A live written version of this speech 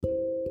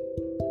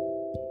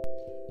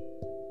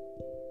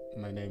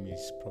My name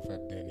is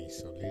Prophet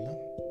DENIS OLILA,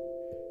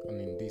 and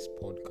in this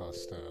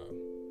podcast,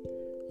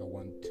 I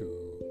want to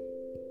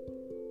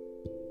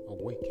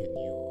awaken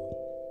you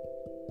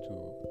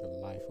to the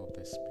life of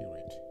the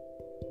Spirit.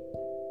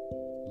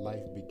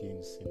 Life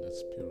begins in the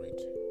Spirit,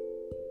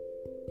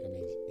 and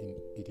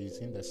it is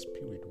in the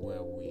Spirit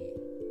where we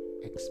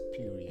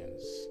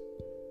experience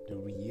the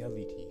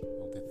reality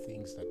of the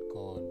things that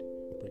God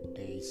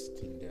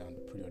predestined and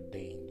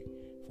preordained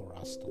for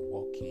us to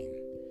walk in.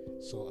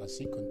 So as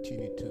you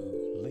continue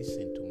to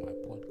listen to my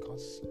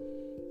podcast,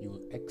 you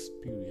will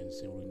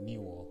experience a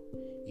renewal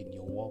in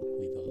your walk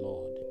with the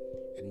Lord,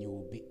 and you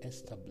will be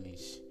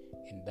established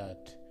in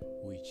that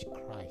which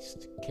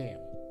Christ came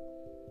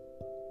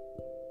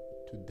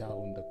to die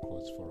on the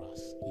cross for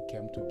us. He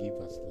came to give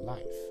us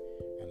life,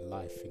 and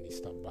life in its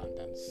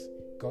abundance.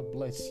 God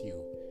bless you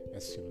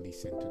as you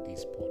listen to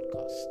this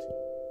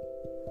podcast.